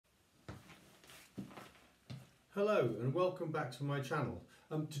Hello and welcome back to my channel.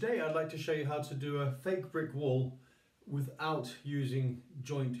 Today I'd like to show you how to do a fake brick wall without using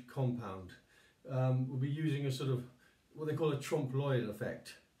joint compound. We'll be using a sort of what they call a trompe-l'oeil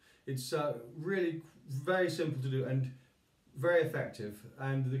effect. It's really very simple to do and very effective,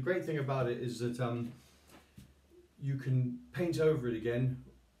 and the great thing about it is that you can paint over it again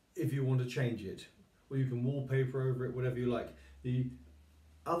if you want to change it, or you can wallpaper over it, whatever you like. The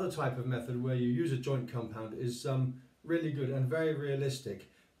other type of method where you use a joint compound is really good and very realistic,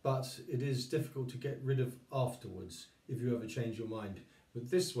 but it is difficult to get rid of afterwards if you ever change your mind.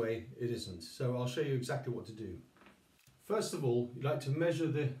 But this way it isn't, so I'll show you exactly what to do. First of all, you like to measure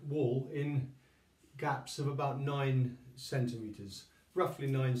the wall in gaps of about 9 centimeters, roughly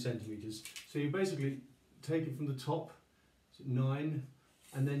 9 centimeters. So you basically take it from the top, 9,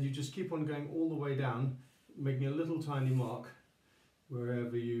 and then you just keep on going all the way down, making a little tiny mark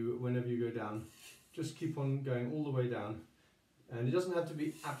whenever you go down. Just keep on going all the way down, and it doesn't have to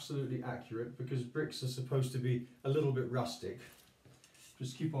be absolutely accurate because bricks are supposed to be a little bit rustic.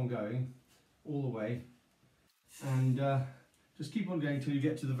 Just keep on going all the way, and just keep on going until you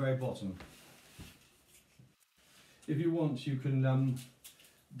get to the very bottom. If you want, you can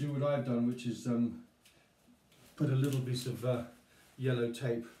do what I've done, which is put a little piece of yellow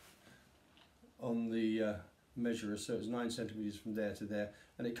tape on the measurer, so it's 9 centimeters from there to there,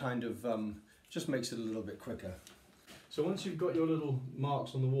 and it kind of just makes it a little bit quicker. So once you've got your little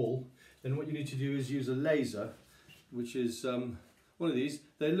marks on the wall, then what you need to do is use a laser, which is one of these.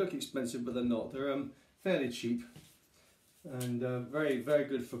 They look expensive, but they're not. They're fairly cheap and very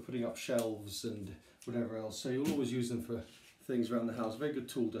good for putting up shelves and whatever else. So you'll always use them for things around the house. Very good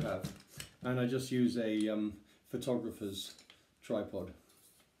tool to have. And I just use a photographer's tripod.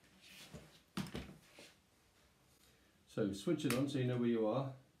 So switch it on so you know where you are,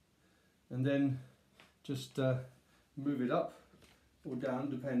 and then just move it up or down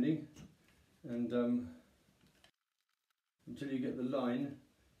depending, and until you get the line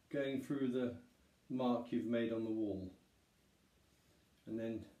going through the mark you've made on the wall, and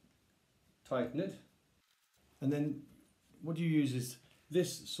then tighten it. And then what you use is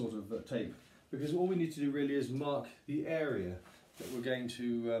this sort of tape, because all we need to do really is mark the area that we're going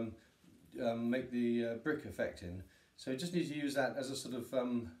to make the brick effect in. So you just need to use that as a sort of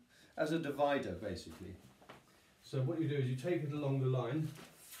as a divider, basically. So what you do is you take it along the line,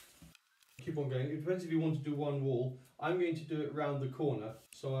 keep on going. It depends if you want to do one wall. I'm going to do it round the corner,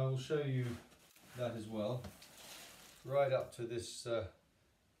 so I will show you that as well. Right up to this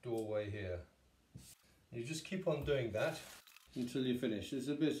doorway here. You just keep on doing that until you finish. It's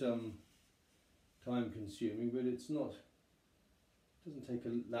a bit time consuming, but it's not. It doesn't take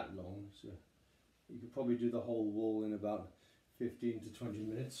that long. So you could probably do the whole wall in about 15 to 20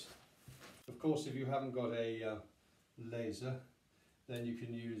 minutes. Of course, if you haven't got a laser, then you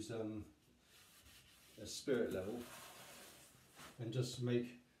can use a spirit level and just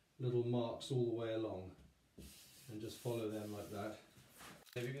make little marks all the way along and just follow them like that.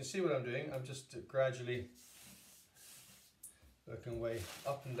 If you can see what I'm doing, I'm just gradually working my way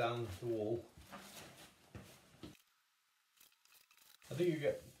up and down the wall. I think you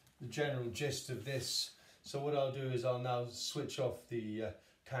get the general gist of this. So what I'll do is I'll now switch off the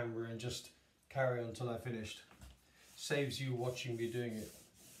camera and just carry on until I finished. Saves you watching me doing it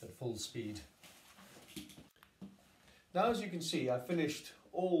at full speed. Now, as you can see, I've finished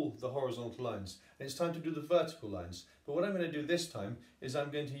all the horizontal lines, and it's time to do the vertical lines. But what I'm going to do this time is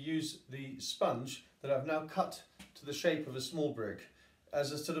I'm going to use the sponge that I've now cut to the shape of a small brick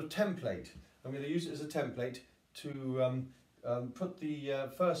as a sort of template. I'm going to use it as a template to put the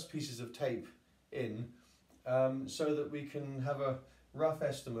first pieces of tape in, so that we can have a rough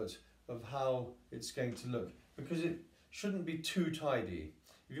estimate of how it's going to look, because it shouldn't be too tidy.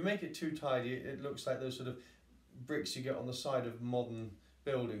 If you make it too tidy, it looks like those sort of bricks you get on the side of modern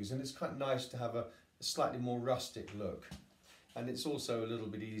buildings, and it's quite nice to have a slightly more rustic look, and it's also a little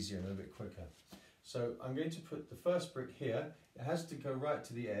bit easier and a bit quicker. So I'm going to put the first brick here. It has to go right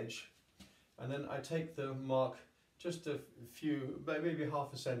to the edge, and then I take the mark just a few, maybe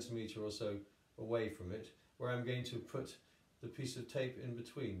half a centimetre or so away from it, where I'm going to put the piece of tape in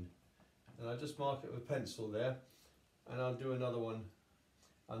between. And I just mark it with a pencil there, and I'll do another one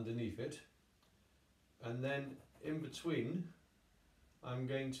underneath it. And then in between, I'm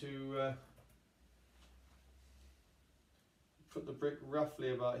going to put the brick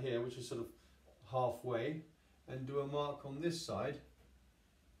roughly about here, which is sort of halfway, and do a mark on this side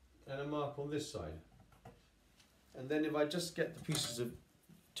and a mark on this side. And then if I just get the pieces of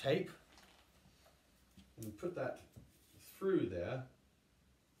tape and put that through there,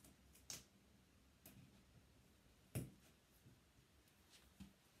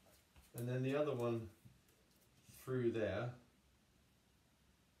 then the other one through there,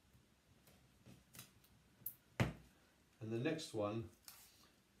 and the next one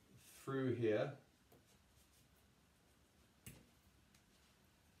through here,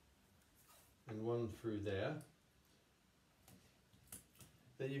 and one through there.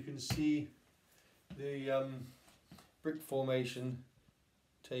 Then you can see the brick formation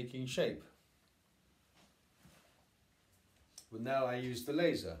taking shape. But now I use the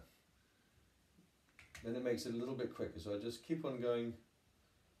laser. Then it makes it a little bit quicker, so I just keep on going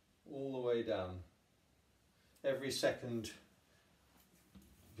all the way down. Every second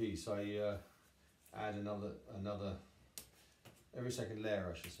piece I add another, every second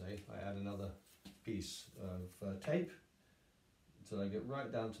layer I should say, I add another piece of tape until I get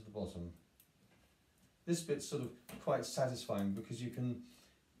right down to the bottom. This bit's sort of quite satisfying because you can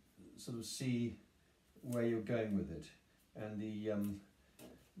sort of see where you're going with it, and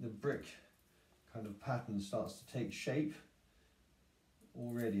the brick kind of pattern starts to take shape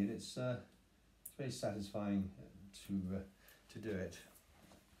already, and it's very satisfying to do it.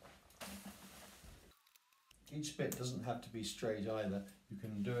 Each bit doesn't have to be straight either. You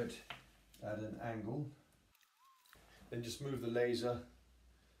can do it at an angle. Then just move the laser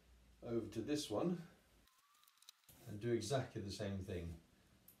over to this one and do exactly the same thing.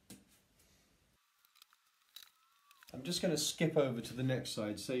 I'm just going to skip over to the next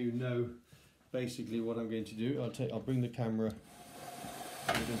side so you know basically what I'm going to do. I'll bring the camera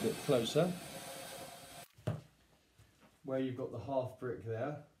a little bit closer. Where you've got the half brick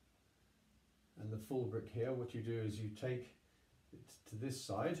there and the full brick here, what you do is you take it to this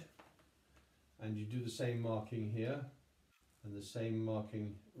side and you do the same marking here and the same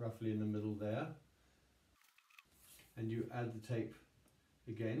marking roughly in the middle there, and you add the tape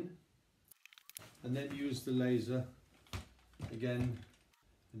again, and then use the laser again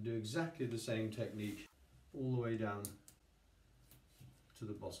and do exactly the same technique all the way down to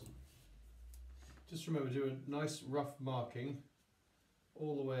the bottom. Just remember, do a nice rough marking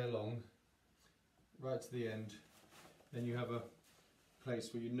all the way along right to the end. Then you have a place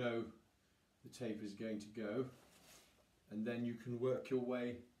where you know the tape is going to go, and then you can work your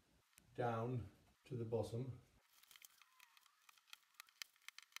way down to the bottom.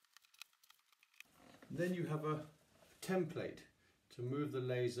 Then you have a template to move the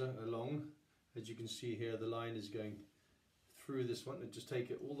laser along. As you can see here, the line is going through this one, and just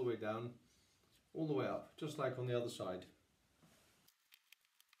take it all the way down, all the way up, just like on the other side.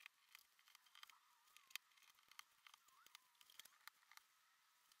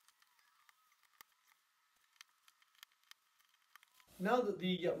 Now that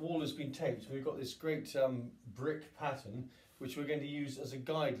the wall has been taped, we've got this great brick pattern which we're going to use as a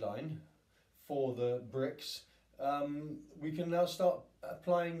guideline for the bricks. We can now start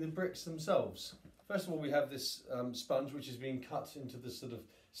applying the bricks themselves. First of all, we have this sponge which is being cut into the sort of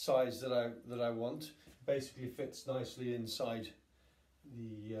size that I want. Basically fits nicely inside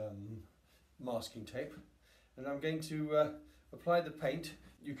the masking tape, and I'm going to apply the paint.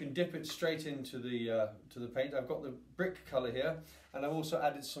 You can dip it straight into the paint. I've got the brick colour here, and I've also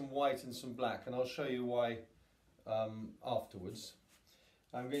added some white and some black, and I'll show you why afterwards.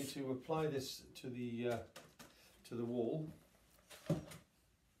 I'm going to apply this to the wall,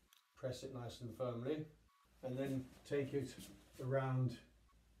 press it nice and firmly, and then take it around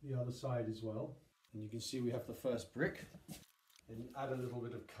the other side as well. And you can see we have the first brick, and add a little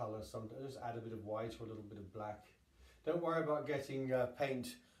bit of colour. Sometimes add a bit of white or a little bit of black. Don't worry about getting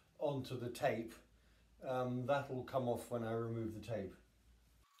paint onto the tape. That will come off when I remove the tape.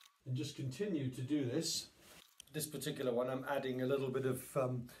 And just continue to do this. This particular one, I'm adding a little bit of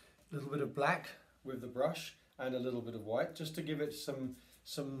black with the brush and a little bit of white, just to give it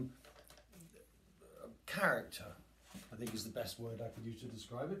some character, I think is the best word I could use to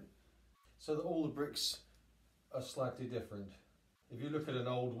describe it, so that all the bricks are slightly different. If you look at an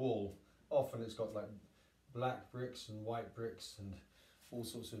old wall, often it's got like black bricks and white bricks and all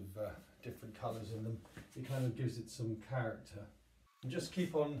sorts of different colours in them. It kind of gives it some character. And just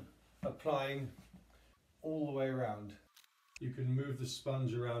keep on applying all the way around. You can move the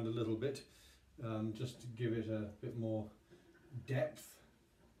sponge around a little bit just to give it a bit more depth,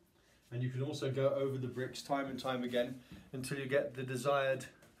 and you can also go over the bricks time and time again until you get the desired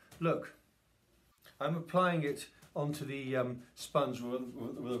look. I'm applying it onto the sponge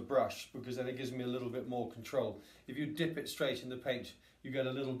with a brush because then it gives me a little bit more control. If you dip it straight in the paint, you get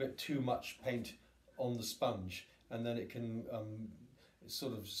a little bit too much paint on the sponge, and then it can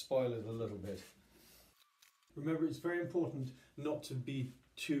sort of spoil it a little bit. Remember, it's very important not to be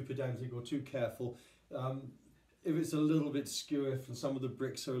too pedantic or too careful. if it's a little bit skew, if some of the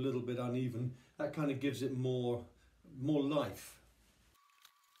bricks are a little bit uneven, that kind of gives it more life.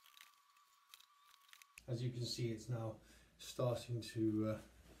 As you can see, it's now starting to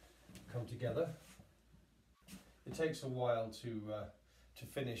come together. It takes a while to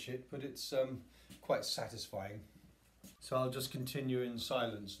finish it, but it's quite satisfying. So I'll just continue in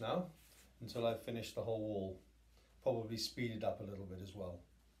silence now until I've finished the whole wall. Probably speed it up a little bit as well.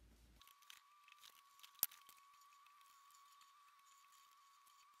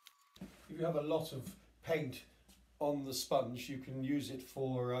 If you have a lot of paint on the sponge, you can use it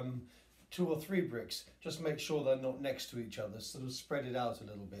for 2 or 3 bricks. Just make sure they're not next to each other, sort of spread it out a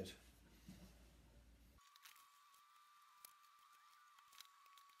little bit.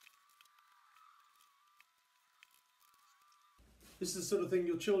 This is the sort of thing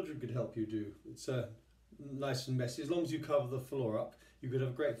your children could help you do. It's nice and messy. As long as you cover the floor up, you could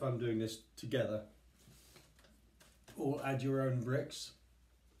have great fun doing this together. Or add your own bricks.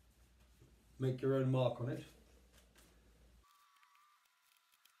 Make your own mark on it.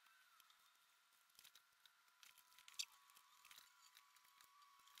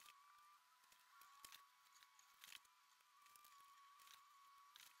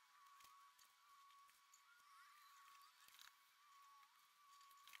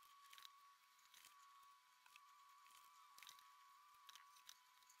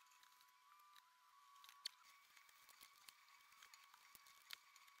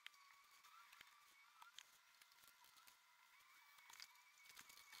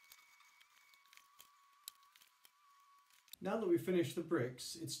 Now that we've finished the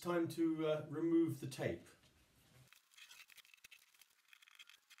bricks, it's time to remove the tape.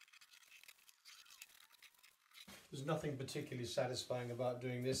 There's nothing particularly satisfying about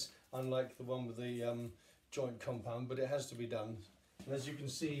doing this, unlike the one with the joint compound, but it has to be done. And as you can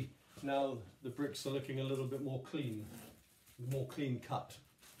see, now the bricks are looking a little bit more clean cut.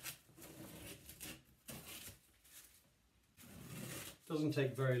 Doesn't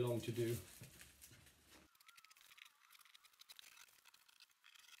take very long to do.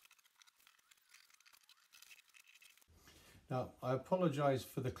 Now, I apologise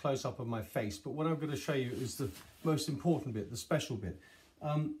for the close-up of my face, but what I'm going to show you is the most important bit, the special bit.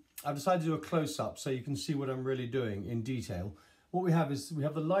 I've decided to do a close-up so you can see what I'm really doing in detail. What we have is we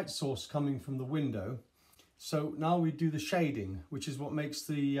have the light source coming from the window. So now we do the shading, which is what makes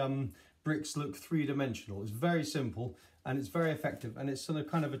the bricks look three-dimensional. It's very simple and it's very effective, and it's sort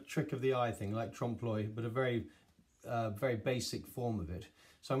of kind of a trick of the eye thing, like trompe-l'oeil, but a very basic form of it.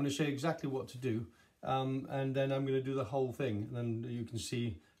 So I'm going to show you exactly what to do. And then I'm going to do the whole thing, and then you can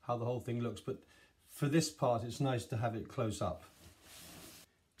see how the whole thing looks. But for this part, it's nice to have it close up.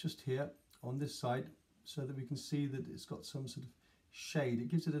 Just here on this side, so that we can see that it's got some sort of shade. It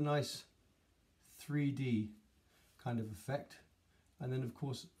gives it a nice 3D kind of effect. And then of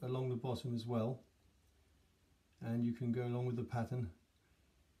course along the bottom as well. And you can go along with the pattern.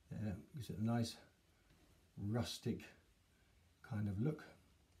 Gives it a nice rustic kind of look.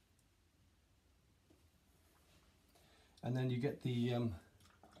 And then you get the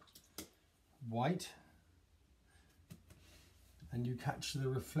white, and you catch the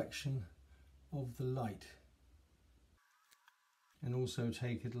reflection of the light, and also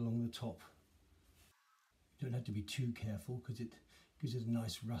take it along the top. You don't have to be too careful because it gives it a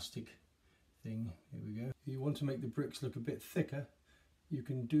nice rustic thing. Here we go. If you want to make the bricks look a bit thicker, you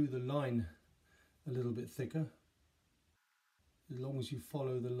can do the line a little bit thicker, as long as you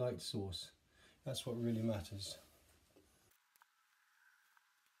follow the light source. That's what really matters.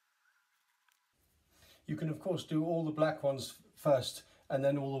 You can of course do all the black ones first and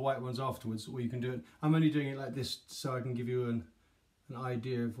then all the white ones afterwards, or you can do it. I'm only doing it like this so I can give you an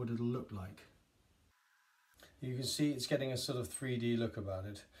idea of what it'll look like. You can see it's getting a sort of 3D look about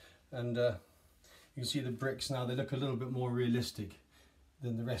it, and you can see the bricks now, they look a little bit more realistic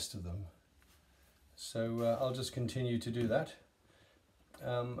than the rest of them. So I'll just continue to do that,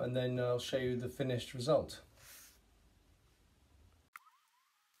 and then I'll show you the finished result.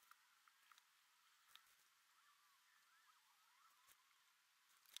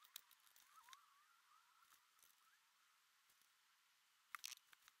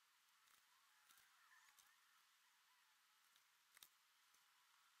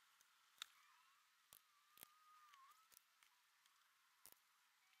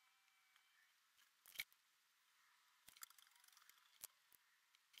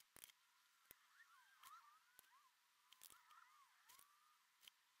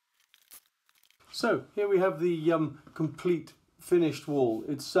 So here we have the complete finished wall.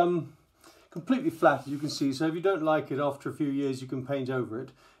 It's completely flat, as you can see, so if you don't like it after a few years you can paint over it.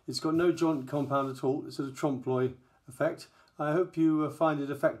 It's got no joint compound at all. It's a trompe-l'oeil effect. I hope you find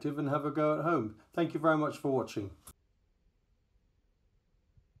it effective and have a go at home. Thank you very much for watching.